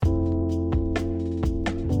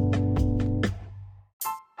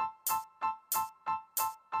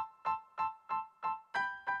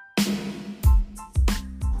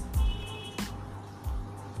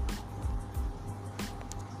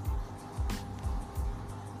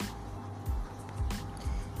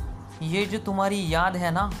ये जो तुम्हारी याद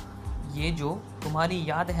है ना, ये जो तुम्हारी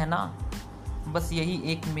याद है ना, बस यही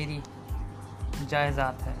एक मेरी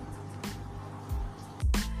जायदाद है।